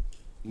me.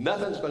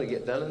 Nothing's going to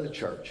get done in the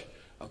church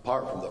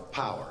apart from the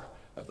power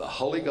of the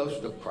Holy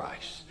Ghost of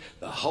Christ,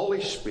 the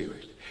Holy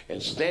Spirit,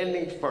 and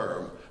standing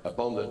firm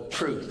upon the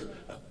truth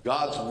of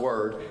God's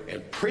Word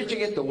and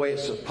preaching it the way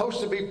it's supposed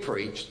to be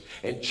preached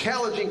and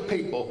challenging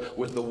people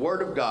with the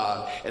Word of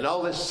God. And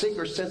all this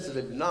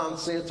seeker-sensitive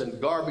nonsense and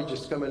garbage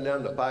that's coming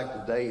down the pike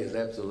today is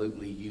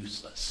absolutely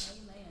useless.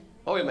 Amen.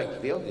 Oh, it makes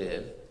you feel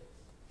good.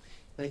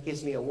 That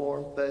gives me a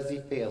warm,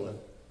 fuzzy feeling.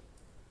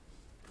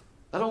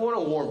 I don't want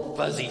a warm,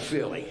 fuzzy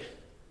feeling.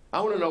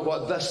 I want to know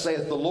what thus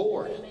saith the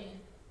Lord. Amen.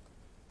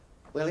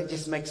 Well, it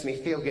just makes me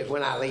feel good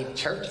when I leave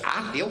church.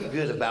 I feel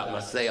good about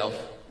myself.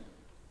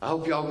 I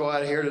hope y'all go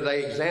out of here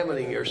today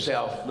examining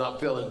yourself, not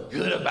feeling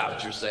good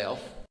about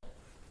yourself.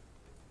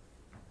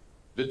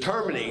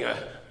 Determining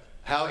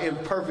how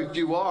imperfect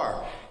you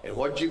are and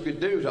what you could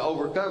do to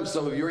overcome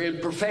some of your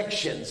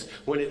imperfections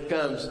when it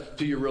comes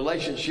to your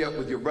relationship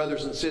with your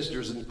brothers and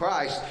sisters in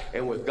Christ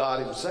and with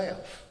God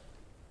himself.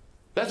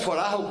 That's what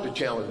I hope to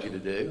challenge you to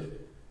do.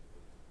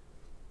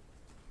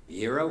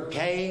 You're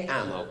okay,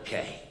 I'm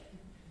okay.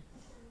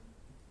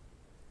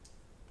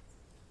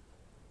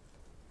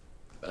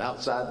 But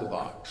outside the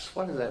box,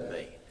 what does that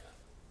mean?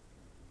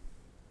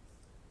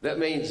 That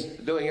means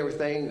doing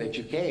everything that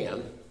you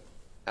can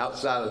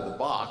outside of the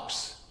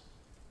box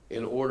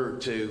in order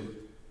to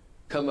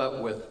come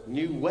up with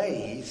new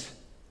ways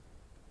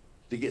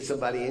to get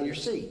somebody in your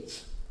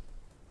seats.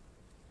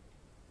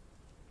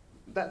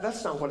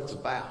 That's not what it's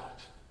about.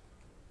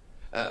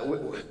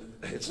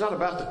 It's not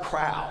about the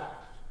crowd.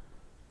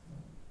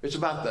 It's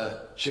about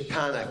the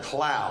Shekinah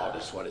cloud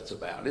is what it's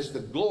about. It's the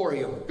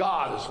glory of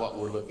God is what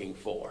we're looking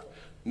for.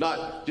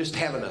 Not just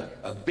having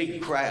a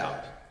big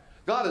crowd.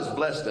 God has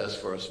blessed us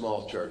for a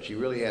small church. He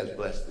really has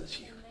blessed this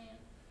year.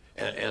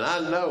 And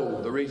I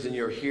know the reason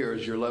you're here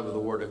is your love of the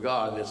Word of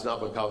God, and it's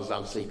not because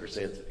I'm seeker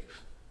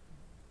sensitive.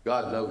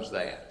 God knows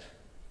that.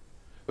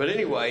 But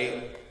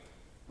anyway,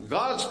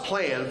 God's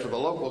plan for the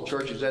local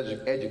church's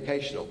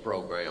educational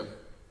program,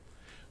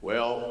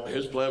 well,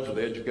 his plan for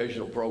the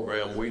educational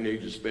program, we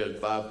need to spend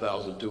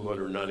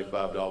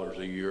 $5,295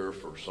 a year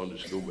for Sunday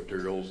school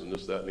materials and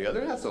this, that, and the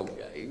other. That's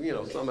okay. You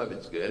know, some of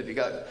it's good if you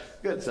got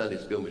good Sunday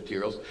school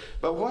materials.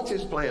 But what's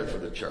his plan for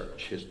the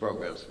church, his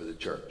programs for the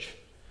church?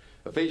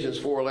 Ephesians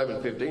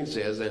 4:11-15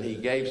 says, and he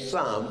gave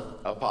some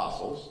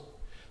apostles,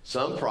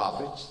 some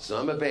prophets,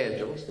 some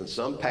evangelists, and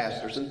some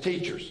pastors and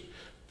teachers.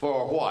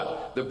 For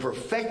what? The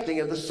perfecting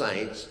of the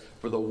saints,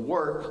 for the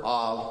work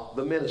of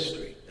the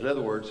ministry. In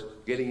other words,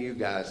 getting you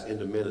guys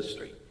into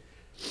ministry.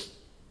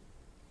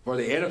 For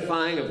the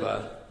edifying of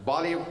the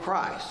body of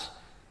Christ,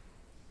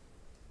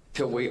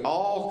 till we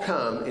all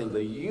come in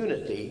the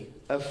unity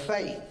of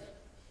faith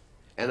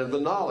and of the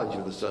knowledge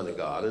of the Son of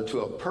God, unto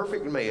a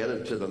perfect man,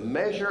 unto the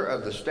measure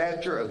of the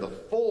stature of the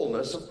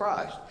fullness of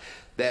Christ,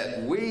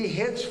 that we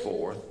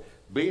henceforth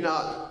be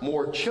not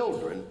more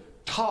children,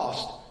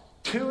 tossed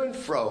to and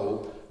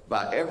fro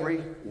by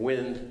every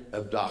wind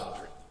of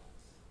doctrine.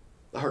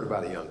 I heard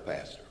about a young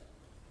pastor.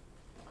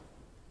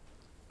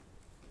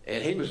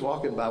 And he was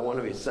walking by one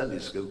of his Sunday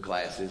school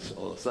classes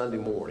on a Sunday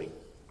morning.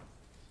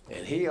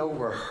 And he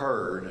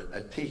overheard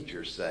a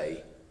teacher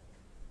say,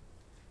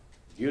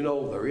 you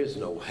know, there is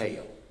no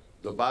hell.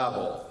 The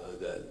Bible,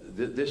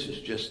 this is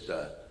just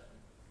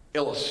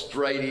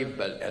illustrative,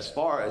 but as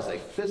far as a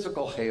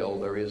physical hell,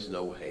 there is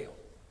no hell.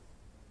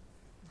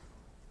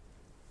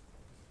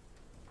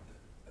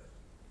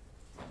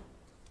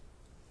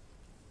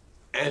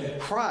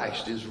 And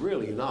Christ is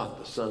really not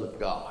the Son of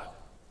God.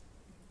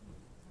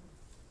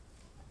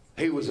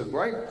 He was a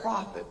great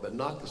prophet, but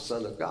not the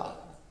Son of God.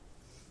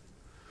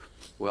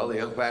 Well, the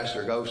young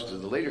pastor goes to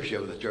the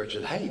leadership of the church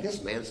and, hey,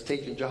 this man's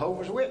teaching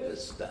Jehovah's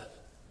Witness stuff.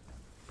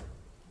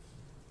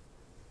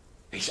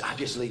 He said, I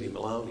just leave him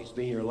alone. He's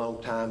been here a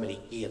long time and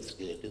he gives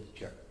good to the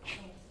church.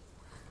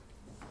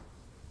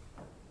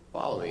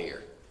 Follow me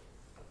here.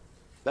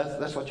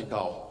 That's what you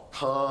call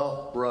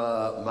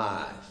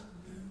compromise.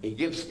 He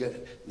gives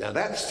good. Now,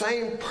 that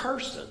same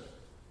person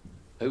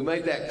who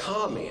made that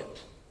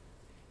comment,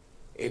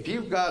 if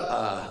you've got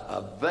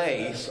a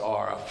vase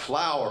or a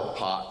flower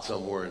pot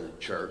somewhere in the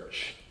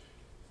church,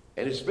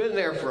 and it's been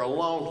there for a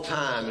long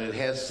time and it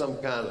has some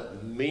kind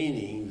of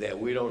meaning that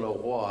we don't know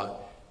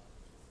what,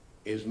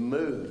 is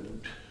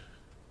moved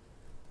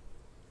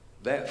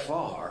that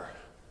far,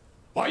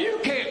 well, you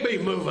can't be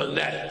moving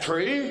that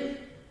tree.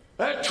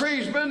 That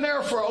tree's been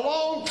there for a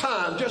long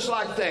time, just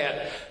like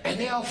that. And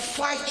they'll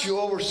fight you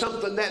over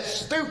something that's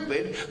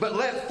stupid, but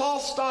let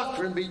false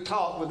doctrine be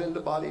taught within the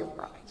body of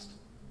Christ.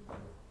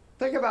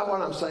 Think about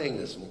what I'm saying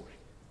this morning.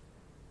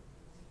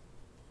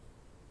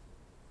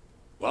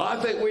 Well,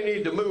 I think we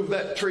need to move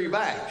that tree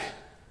back.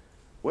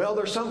 Well,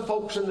 there's some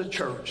folks in the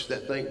church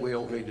that think we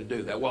don't need to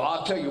do that. Well,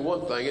 I'll tell you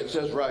one thing. It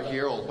says right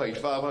here on page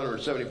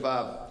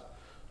 575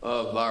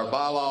 of our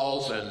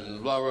bylaws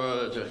and blah,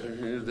 blah, blah,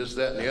 this,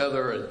 that, and the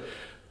other. And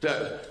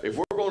if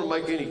we're going to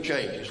make any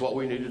changes, what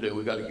we need to do,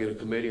 we've got to get a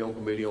committee on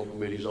committee on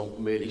committees on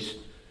committees.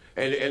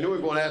 And then we're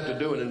going to have to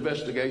do an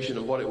investigation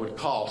of what it would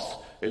cost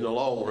in the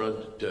long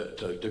run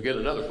to get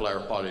another flower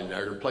pot in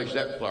there, to replace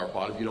that flower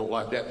pot if you don't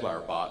like that flower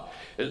pot.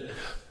 And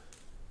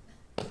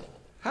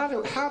how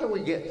do we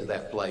get to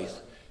that place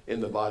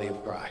in the body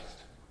of Christ?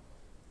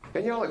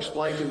 Can y'all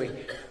explain to me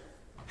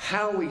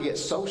how we get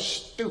so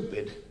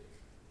stupid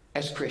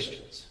as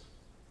Christians?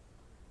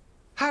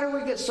 How do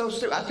we get so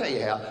stupid? I'll tell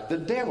you how. The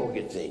devil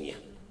gets in you.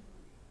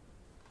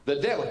 The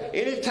devil,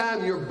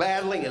 anytime you're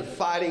battling and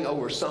fighting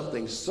over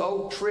something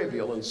so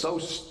trivial and so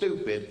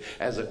stupid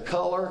as a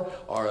color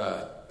or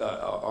a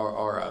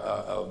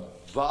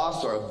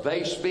vase or a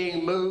vase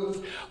being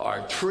moved or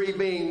a tree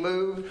being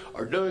moved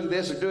or doing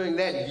this or doing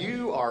that,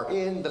 you are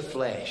in the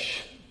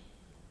flesh.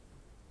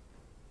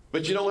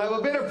 But you don't have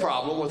a bit of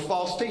problem with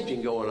false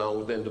teaching going on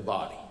within the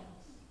body.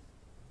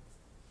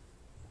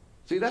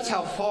 See, that's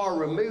how far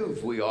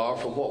removed we are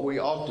from what we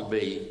ought to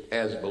be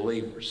as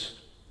believers.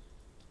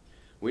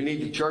 We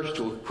need the church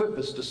to equip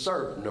us to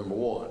serve, number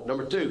one.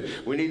 Number two,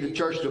 we need the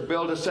church to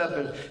build us up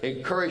and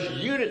encourage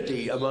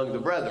unity among the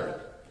brethren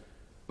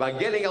by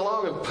getting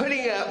along and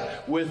putting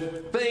up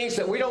with things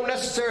that we don't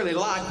necessarily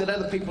like that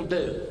other people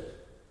do.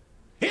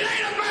 It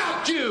ain't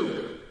about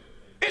you.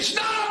 It's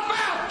not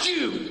about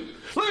you.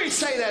 Let me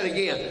say that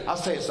again. I'll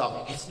say it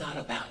soft. It's not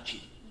about you.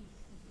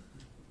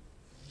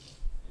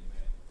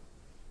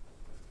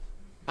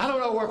 I don't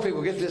know where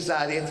people get this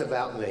idea. It's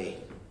about me.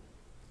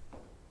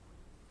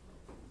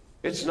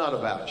 It's not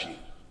about you.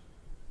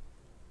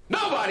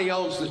 Nobody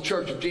owns the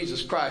Church of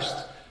Jesus Christ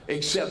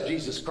except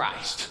Jesus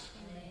Christ.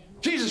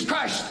 Jesus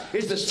Christ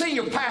is the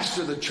senior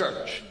pastor of the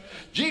church.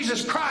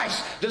 Jesus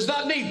Christ does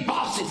not need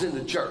bosses in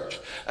the church.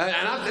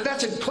 And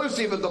that's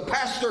inclusive of the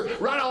pastor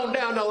right on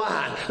down the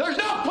line. There's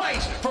no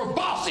place for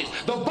bosses.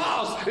 The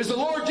boss is the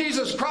Lord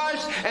Jesus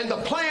Christ, and the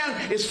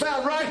plan is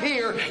found right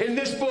here in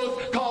this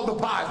book called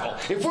the Bible.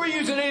 If we're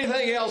using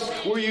anything else,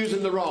 we're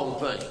using the wrong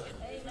thing.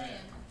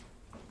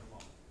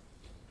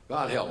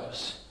 God help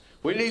us.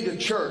 We need a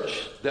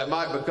church that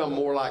might become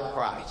more like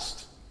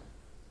Christ.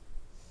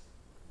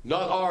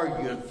 Not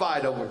argue and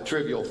fight over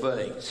trivial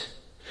things.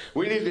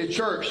 We need a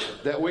church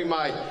that we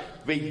might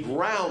be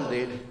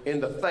grounded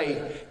in the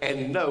faith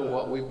and know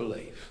what we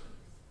believe.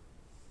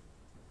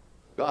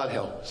 God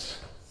help us.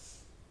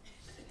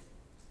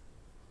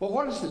 Well,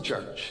 what is the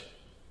church?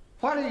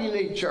 Why do you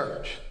need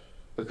church?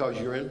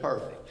 Because you're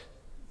imperfect.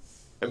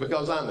 And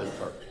because I'm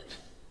imperfect.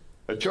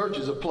 A church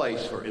is a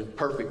place for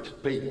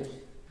imperfect people.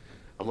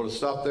 I'm going to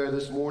stop there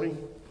this morning.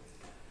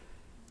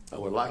 I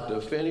would like to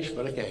finish,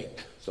 but I can't.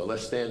 So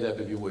let's stand up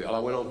if you will. I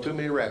went on too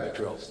many rabbit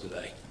trails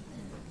today.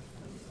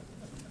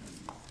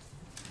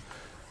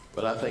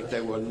 But I think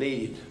they will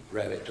need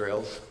rabbit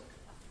trails.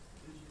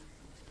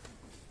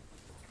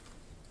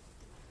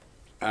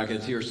 I can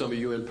hear some of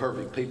you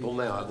imperfect people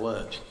now at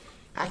lunch.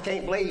 I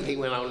can't believe he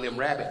went on them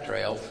rabbit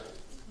trails.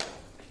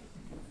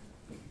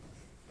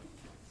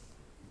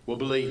 Well,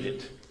 believe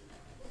it.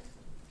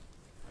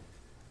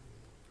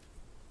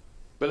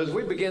 But as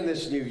we begin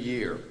this new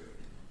year,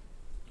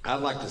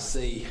 I'd like to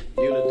see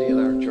unity in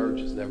our church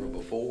as never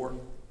before.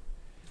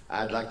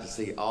 I'd like to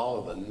see all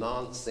of the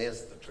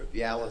nonsense, the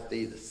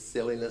triviality, the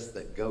silliness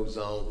that goes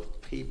on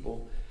with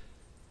people.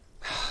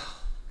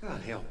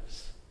 God help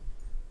us.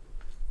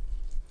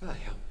 God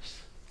help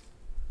us.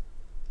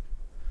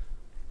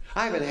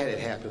 I haven't had it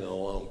happen in a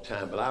long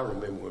time, but I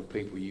remember when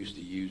people used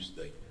to use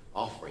the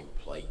offering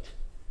plate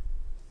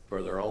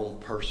for their own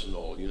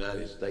personal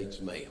United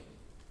States mail.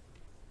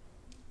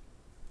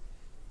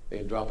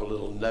 They'd drop a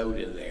little note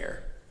in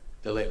there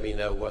to let me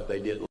know what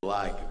they didn't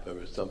like if there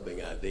was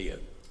something I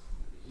did.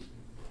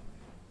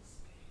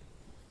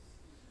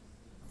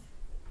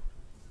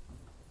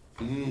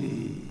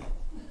 Can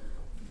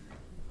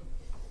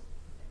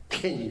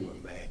you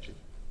imagine?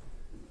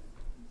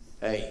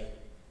 Hey,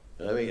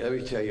 let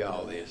me tell you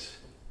all this.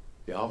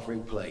 The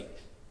offering plate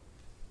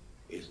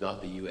is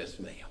not the U.S.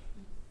 mail.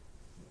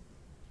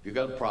 If you've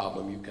got a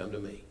problem, you come to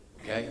me,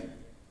 okay? And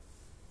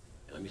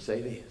let me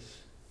say this.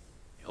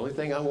 The only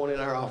thing I want in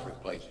our offering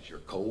plate is your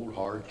cold,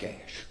 hard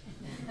cash.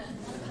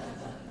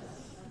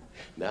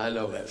 Now, I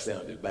know that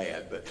sounded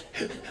bad, but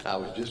I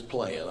was just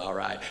playing, all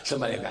right?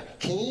 Somebody will go,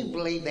 can you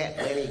believe that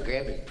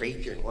money-grabbing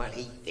preacher and what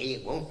he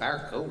did? Wants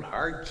our cold,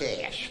 hard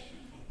cash.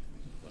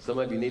 Well, some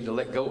of you need to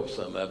let go of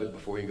some of it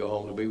before you go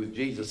home to be with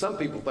Jesus. Some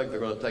people think they're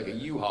going to take a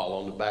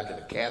U-Haul on the back of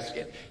the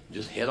casket and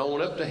just head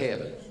on up to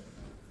heaven.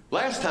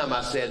 Last time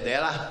I said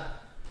that,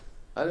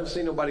 I didn't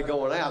see nobody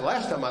going out.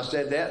 Last time I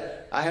said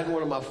that, I had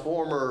one of my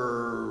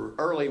former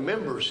early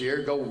members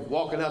here go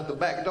walking out the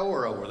back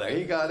door over there.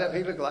 He got up.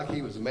 He looked like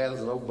he was mad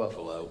as an old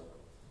buffalo.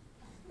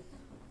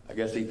 I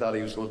guess he thought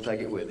he was going to take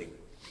it with him.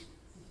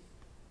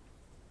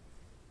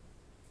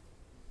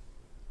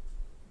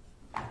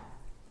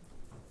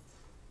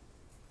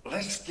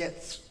 Let's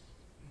get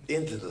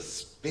into the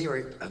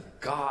Spirit of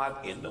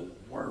God in the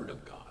Word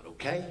of God,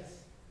 okay?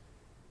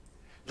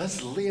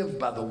 Let's live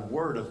by the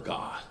Word of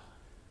God.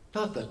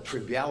 Not the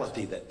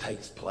triviality that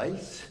takes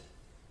place.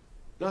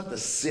 Not the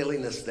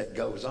silliness that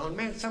goes on.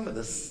 Man, some of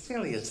the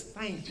silliest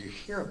things you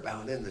hear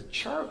about in the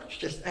church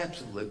just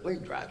absolutely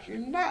drives you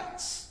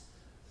nuts.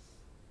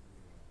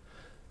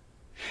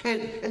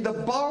 And the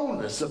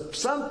boldness of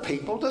some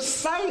people to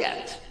say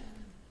it.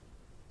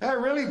 That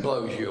really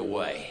blows you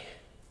away.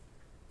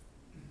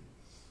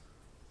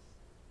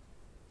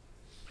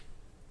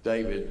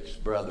 David's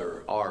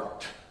brother,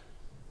 Art,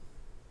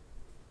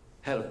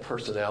 had a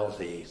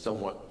personality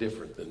somewhat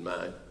different than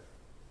mine.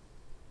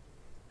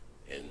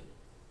 And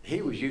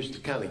he was used to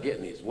kind of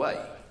getting his way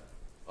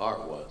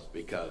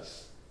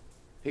because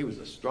he was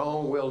a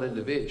strong-willed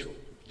individual.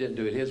 Didn't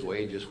do it his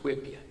way, he'd just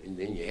whip you, and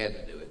then you had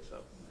to do it.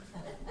 So,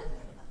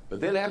 but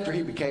then after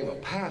he became a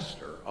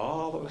pastor,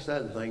 all of a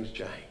sudden things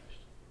changed.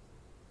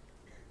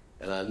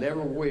 And I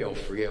never will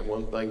forget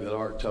one thing that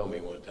Art told me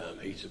one time.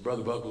 He said,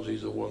 Brother Buckles, he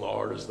said, one of the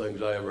hardest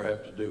things I ever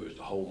have to do is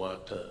to hold my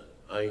tongue.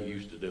 I ain't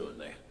used to doing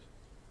that.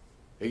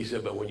 He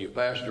said, but when you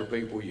pastor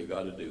people, you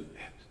got to do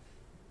that.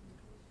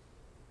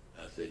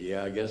 I said,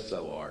 yeah, I guess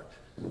so, Art.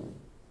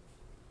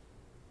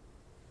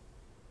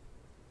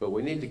 But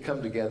we need to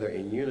come together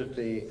in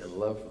unity and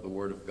love for the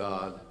Word of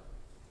God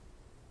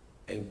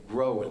and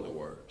grow in the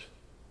Word,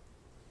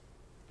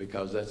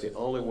 because that's the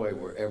only way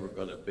we're ever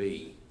going to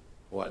be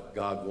what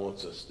God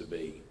wants us to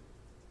be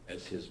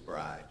as His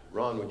bride.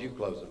 Ron, would you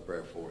close in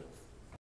prayer for us?